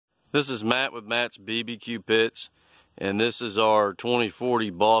This is Matt with Matt's BBQ Pits, and this is our 2040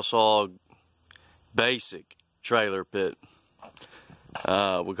 Boss Hogg Basic trailer pit.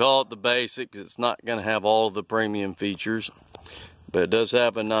 We call it the Basic because it's not going to have all of the premium features, but it does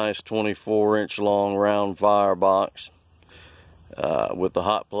have a nice 24-inch long round firebox with the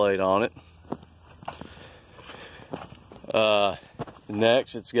hot plate on it.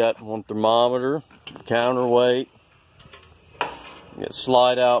 Next, it's got one thermometer, counterweight. You got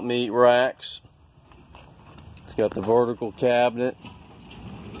slide out meat racks. It's got the vertical cabinet.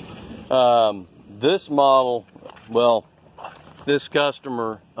 This model, well, this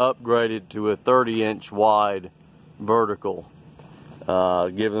customer upgraded to a 30-inch wide vertical.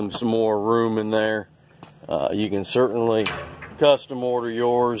 Give them some more room in there. You can certainly custom order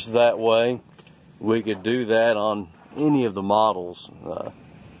yours that way. We could do that on any of the models.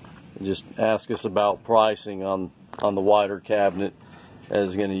 Just ask us about pricing on the wider cabinet, as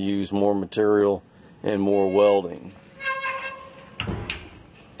it's going to use more material and more welding.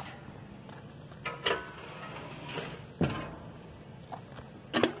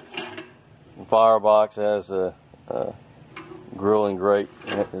 The firebox has a grilling grate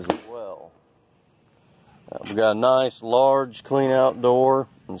in it as well. We've got a nice large clean out door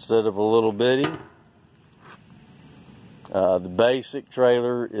instead of a little bitty. The Basic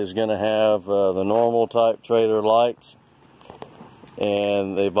trailer is going to have the normal type trailer lights,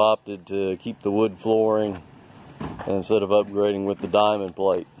 and they've opted to keep the wood flooring instead of upgrading with the diamond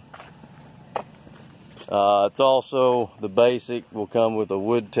plate. It's also, the Basic will come with a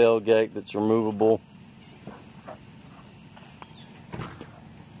wood tailgate that's removable.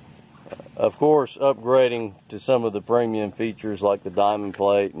 Of course, upgrading to some of the premium features like the diamond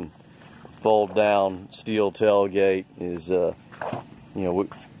plate and fold down steel tailgate is,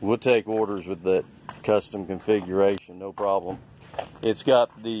 we'll take orders with that custom configuration, no problem. It's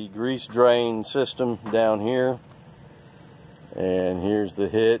got the grease drain system down here, and here's the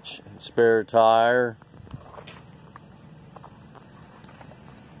hitch, spare tire.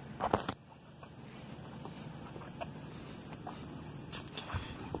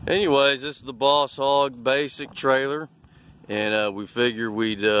 Anyways, this is the Boss Hogg Basic trailer, and we figured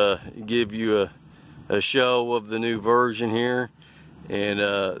we'd give you a show of the new version here, and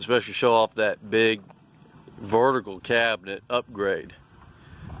especially show off that big vertical cabinet upgrade.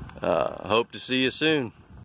 Hope to see you soon.